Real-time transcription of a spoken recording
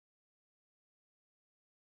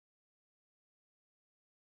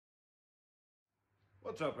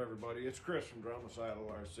What's up, everybody? It's Chris from Dramacidal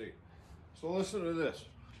Rc. So listen to this.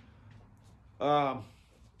 A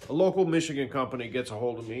local Michigan company gets a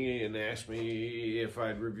hold of me and asks me if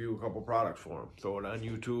I'd review a couple products for them. Throw it on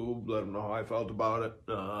YouTube, let them know how I felt about it,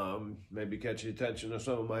 maybe catch the attention of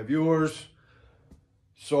some of my viewers.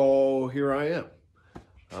 So here I am.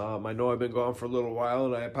 I know I've been gone for a little while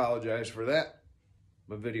and I apologize for that.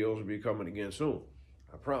 My videos will be coming again soon,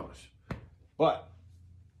 I promise. But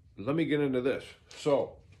let me get into this.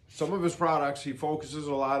 So some of his products, he focuses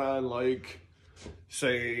a lot on, like,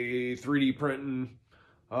 say, 3D printing,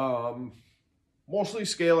 mostly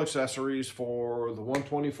scale accessories for the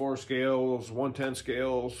 124 scales, 110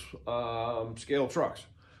 scales, scale trucks,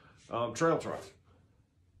 trail trucks.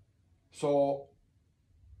 So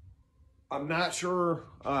I'm not sure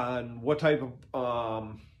on what type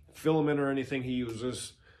of filament or anything he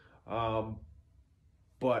uses, but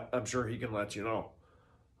I'm sure he can let you know.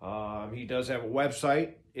 He does have a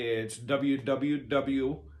website. It's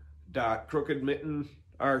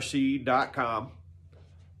www.crookedmittenrc.com.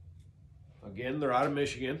 Again, they're out of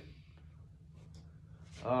Michigan.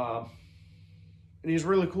 And he's a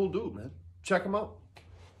really cool dude, man. Check him out.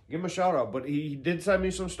 Give him a shout out. But he did send me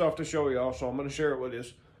some stuff to show y'all, so I'm going to share it with you.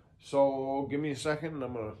 So give me a second and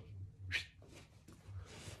I'm going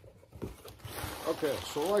to... Okay,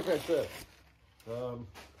 so like I said,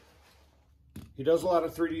 he does a lot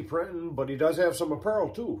of 3D printing, but he does have some apparel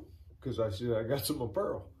too, because I see I got some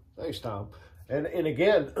apparel. Thanks, Tom. And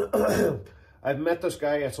again, I've met this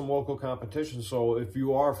guy at some local competitions, so if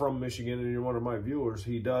you are from Michigan and you're one of my viewers,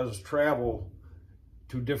 he does travel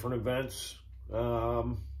to different events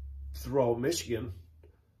throughout Michigan,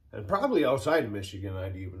 and probably outside of Michigan,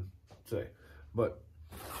 I'd even say. But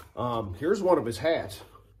here's one of his hats.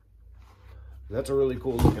 That's a really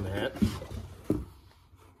cool looking hat.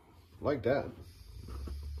 Like that.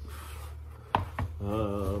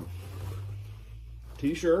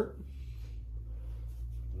 T-shirt.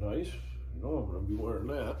 Nice. You know I'm going to be wearing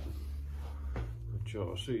that. Let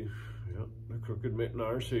y'all see. Yep, the Crooked Mitten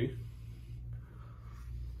RC.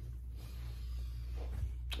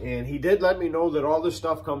 And he did let me know that all this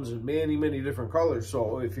stuff comes in many, many different colors.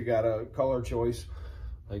 So if you got a color choice,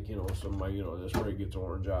 like, you know, some of my, you know, this rig gets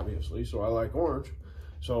orange, obviously. So I like orange.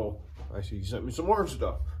 So I see he sent me some orange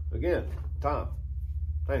stuff. Again, Tom,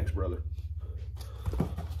 thanks, brother.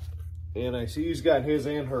 And I see he's got his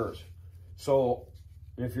and hers. So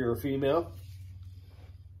if you're a female,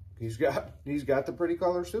 he's got the pretty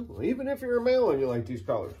colors too. Even if you're a male and you like these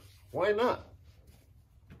colors, why not?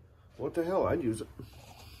 What the hell? I'd use it.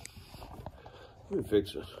 Let me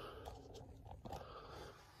fix it.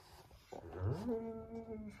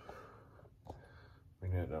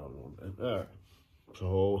 Bring that down a little bit. All right.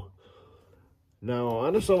 So now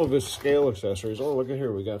onto some of his scale accessories. Oh, look at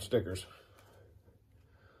here. We got stickers.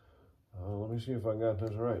 Let me see if I got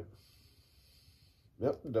this right.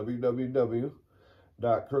 Yep,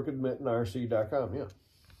 www.crookedmittenrc.com. Yeah.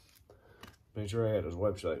 Make sure I had his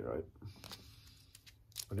website right.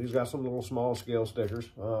 But he's got some little small scale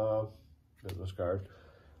stickers. Business card.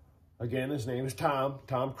 Again, his name is Tom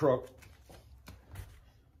Crook.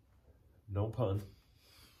 No pun.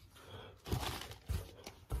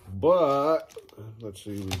 But let's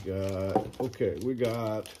see, we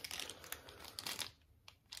got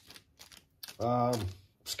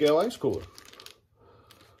scale ice cooler.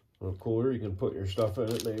 A little cooler, you can put your stuff in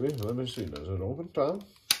it maybe. Let me see, does it open, Tom?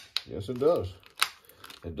 Yes, it does.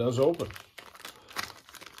 It does open.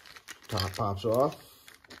 Top pops off.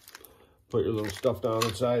 Put your little stuff down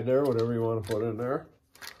inside there, whatever you want to put in there.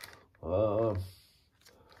 I'll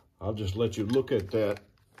just let you look at that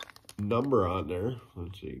number on there.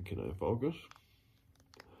 Let's see, can I focus?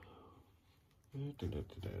 I don't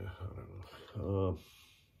know.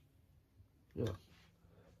 Yeah,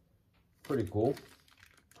 pretty cool,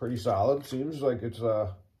 pretty solid. Seems like it's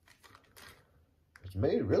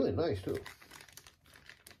made really nice too.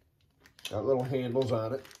 Got little handles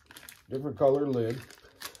on it, different color lid.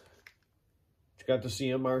 It's got the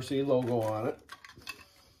CMRC logo on it.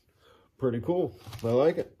 Pretty cool. I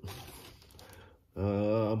like it.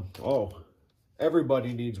 Oh,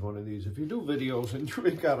 everybody needs one of these. If you do videos and you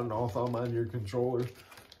ain't got an all thumb on your controller,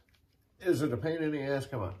 is it a pain in the ass?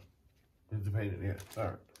 Come on. It's a pain in the ass. All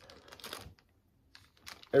right.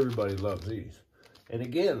 Everybody loves these. And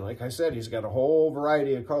again, like I said, he's got a whole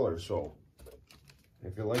variety of colors. So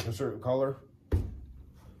if you like a certain color,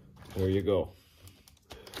 there you go.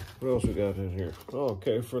 What else we got in here? Oh,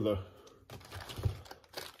 okay,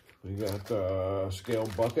 we got the scale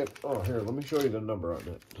bucket. Oh, here, let me show you the number on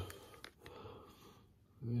it.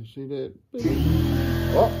 You see that?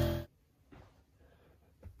 Oh!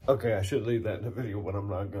 Okay, I should leave that in the video, but I'm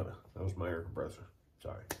not gonna. That was my air compressor.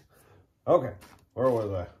 Sorry. Okay, where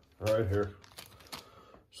was I? Right here.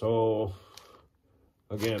 So,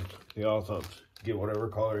 again, the all thumbs. Get whatever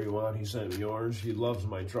color you want. He sent me orange. He loves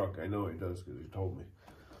my truck. I know he does because he told me.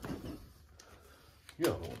 You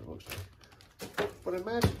don't know what it looks like. But it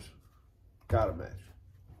matches. Gotta match.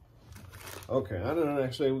 Okay, on to the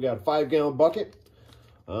next thing. We got a 5-gallon bucket.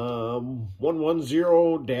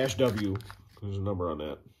 110-W. There's a number on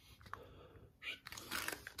that.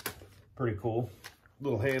 Pretty cool.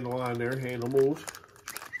 Little handle on there. Handle moves.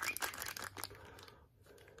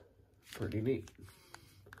 Pretty neat.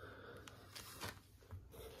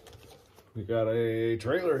 We got a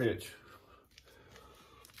trailer hitch.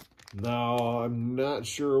 Now, I'm not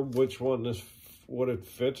sure which one what it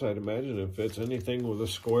fits. I'd imagine it fits anything with a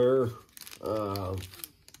square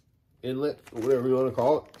inlet, or whatever you want to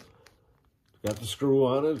call it. It's got the screw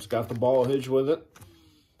on it. It's got the ball hitch with it.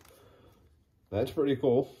 That's pretty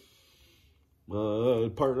cool.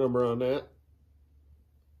 Part number on that.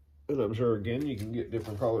 And I'm sure, again, you can get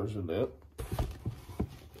different colors in that.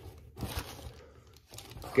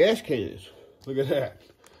 Gas cans. Look at that.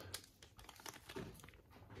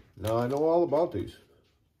 Now, I know all about these.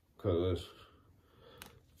 Because,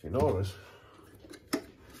 if you notice...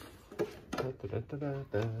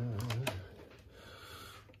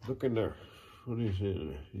 Look in there. What do you see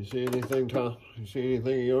in there? You see anything, Tom? You see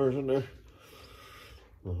anything of yours in there?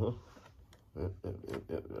 Uh-huh.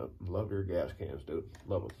 Yep. Love your gas cans, dude.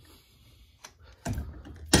 Love them.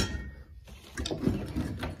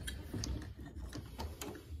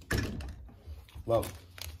 Love them.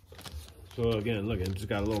 So again, look, it's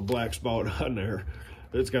got a little black spout on there.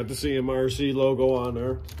 It's got the CMRC logo on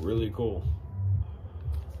there. Really cool.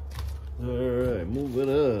 All right, moving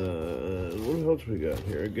on. What else we got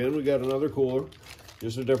here? Again, we got another cooler.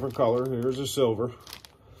 Just a different color. Here's a silver.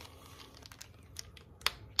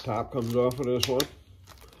 Top comes off of this one.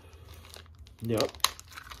 Yep.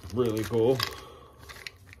 Really cool.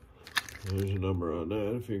 There's a number on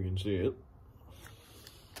that if you can see it.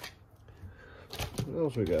 What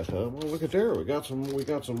else we got, Tom? Well, look at there. We got some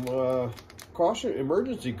caution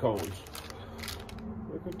emergency cones.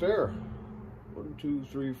 Look at there. 1, 2,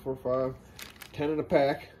 3, 4, 5, 10 in a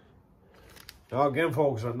pack. Now again,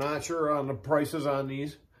 folks, I'm not sure on the prices on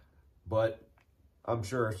these, but I'm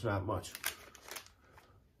sure it's not much.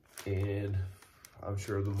 And I'm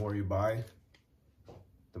sure the more you buy,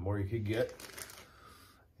 the more you could get.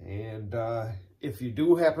 And if you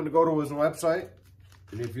do happen to go to his website,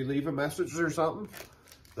 and if you leave a message or something,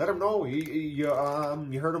 let him know you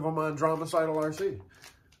heard of him on Dramacidal Rc.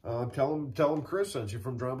 Tell him Chris sent you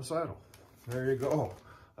from Dramacidal. There you go.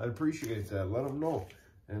 I appreciate that. Let him know.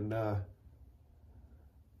 And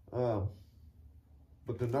but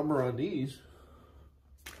the number on these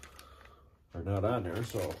are not on there,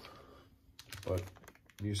 so but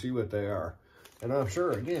you see what they are. And I'm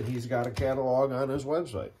sure, again, he's got a catalog on his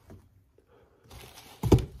website.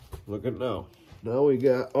 Look at now. Now we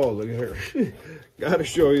got, oh, look at here. Got to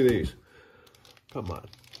show you these. Come on.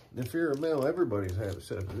 If you're a male, everybody's had a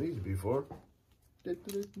set of these before. Gotta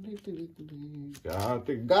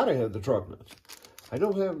have the truck nuts. I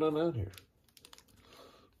don't have none on here.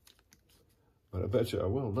 But I bet you I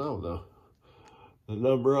will now, though. The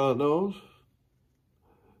number on those.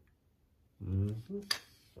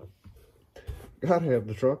 Gotta have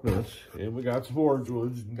the truck nuts. And we got some orange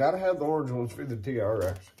ones. Gotta have the orange ones for the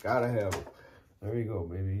TRX. Gotta have them. There you go,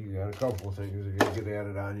 baby. You got a couple of things that you get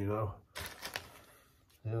added on, you know.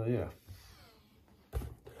 Hell yeah.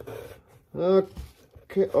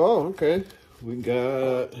 Okay. Oh, okay. We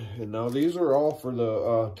got, and now these are all for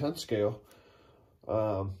the 10 scale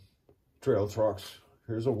trail trucks.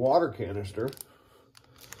 Here's a water canister.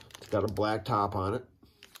 It's got a black top on it.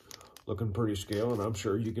 Looking pretty scale, and I'm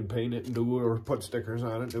sure you can paint it and do it or put stickers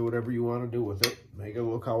on it, do whatever you want to do with it. Make it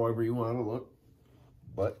look however you want to look.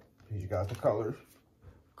 But you got the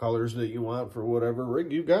colors that you want for whatever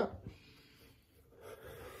rig you got.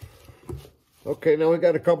 Okay, now we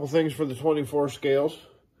got a couple things for the 24 scales,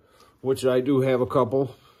 which I do have a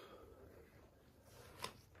couple.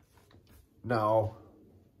 Now,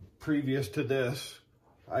 previous to this,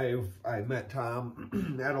 I met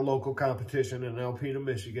Tom at a local competition in Alpena,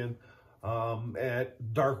 Michigan, at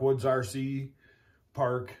Darkwoods RC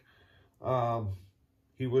Park.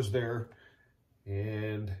 He was there,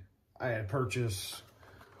 and I had purchased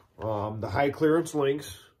the high clearance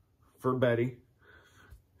links for Betty.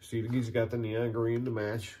 See, he's got the neon green to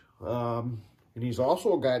match. And he's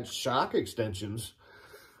also got shock extensions.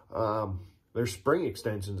 They're spring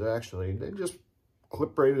extensions, actually. They just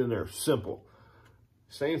clip right in there. Simple.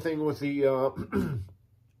 Same thing with the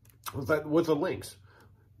with the links.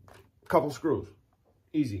 Couple screws.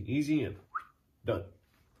 Easy in. Done.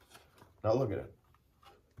 Now look at it.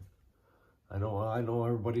 I know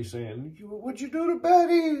everybody's saying, what'd you do to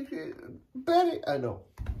Betty? Betty? I know.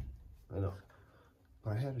 But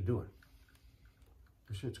I had to do it.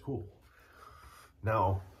 This shit's cool.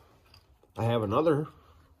 Now, I have another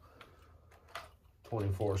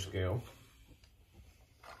 24 scale.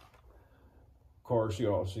 Of course,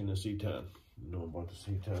 you all seen the C10. You know about the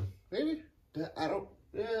C10. Maybe? I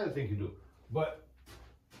think you do. But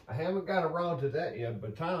I haven't got around to that yet.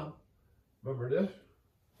 But Tom, remember this?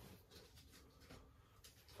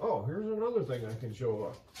 Oh, here's another thing I can show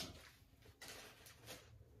off.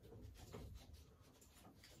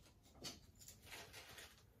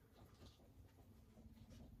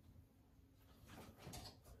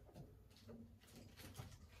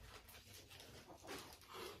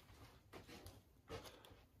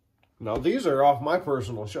 Now these are off my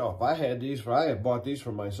personal shelf. I had bought these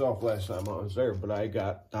for myself last time I was there, but I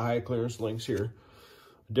got the high clearance links here.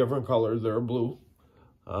 Different colors, they're blue.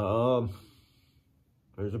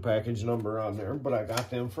 There's a package number on there, but I got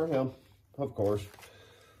them for him, of course.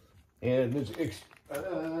 And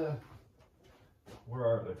where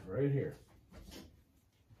are they? Right here.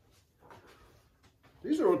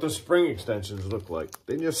 These are what the spring extensions look like.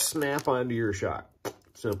 They just snap onto your shock.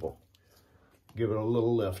 Simple. Give it a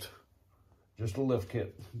little lift. Just a lift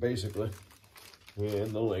kit, basically.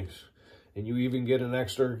 And the links. And you even get an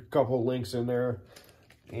extra couple links in there.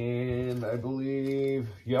 And I believe,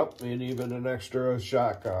 yep, and even an extra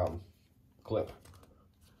shock clip.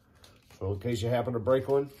 So in case you happen to break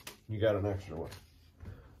one, you got an extra one.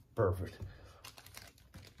 Perfect.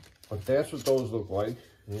 But that's what those look like.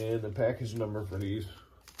 And the package number for these.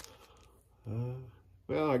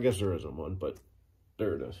 Well, I guess there isn't one, but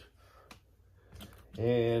there it is.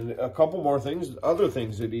 And a couple more things, other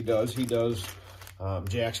things that he does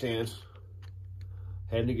jack stands.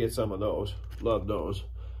 Had to get some of those. Love those.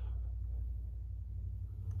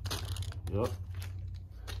 Yep.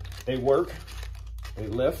 They work. They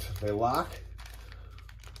lift. They lock.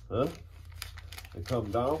 Huh? They come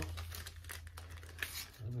down.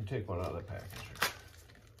 Let me take one out of the package here.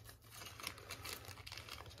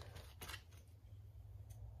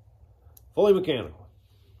 Fully mechanical.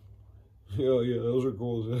 Yeah, those are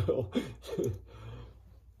cool as hell.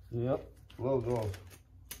 Yep, love those.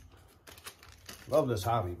 Love this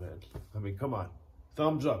hobby, man. I mean, come on.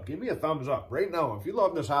 Thumbs up. Give me a thumbs up. Right now, if you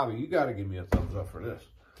love this hobby, you got to give me a thumbs up for this.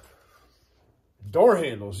 Door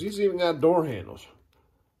handles. These even got door handles.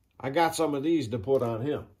 I got some of these to put on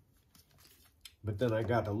him. But then I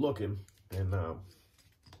got to looking, and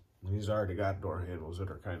he's already got door handles that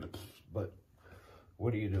are kind of, but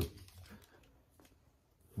what do you do?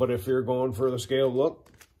 But if you're going for the scale look,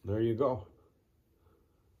 there you go.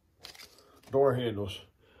 Door handles.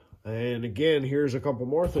 And again, here's a couple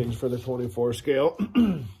more things for the 24 scale.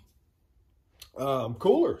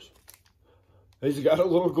 Coolers. He's got a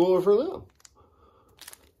little cooler for them.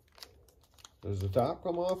 Does the top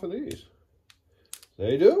come off of these?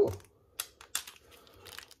 They do.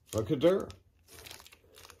 Look at there.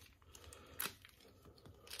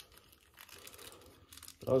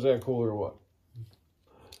 How's that cooler or what?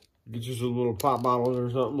 Get you some little pop bottles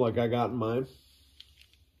or something like I got in mine.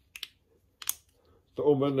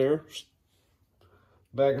 Throw them in there.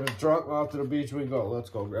 Back in the trunk, off to the beach we go. Let's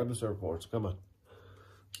go grab the surfboards. Come on.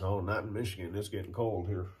 No, not in Michigan. It's getting cold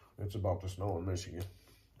here. It's about to snow in Michigan.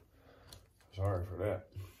 Sorry for that.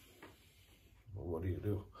 Well, what do you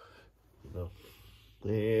do? You know.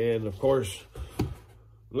 And of course,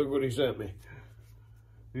 look what he sent me.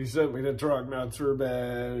 He sent me the truck nuts for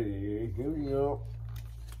bad. Here you go.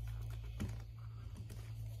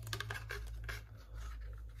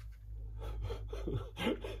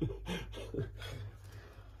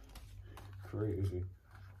 Crazy.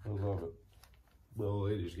 I love it. The old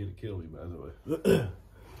lady's gonna kill me, by the way.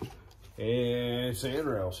 And sand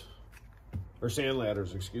rails. Or sand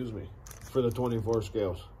ladders, excuse me. For the 24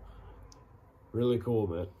 scales. Really cool,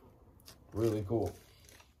 man. Really cool.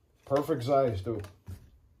 Perfect size, too.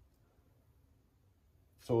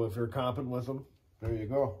 So if you're comping with them, there you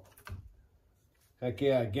go. Heck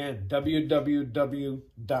yeah, again,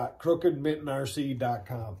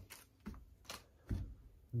 www.crookedmittenrc.com.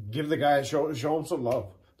 Give the guy, show him some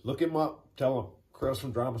love. Look him up. Tell him, Chris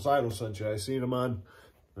from Dramacidal sent you. I seen him on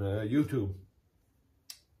YouTube.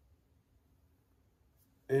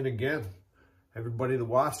 And again, everybody that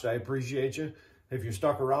watched, I appreciate you. If you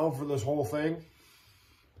stuck around for this whole thing,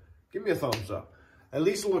 give me a thumbs up. At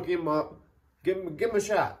least look him up. Give him a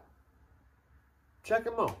shot. Check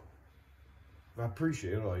him out. I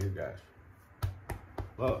appreciate all you guys.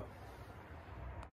 Love it.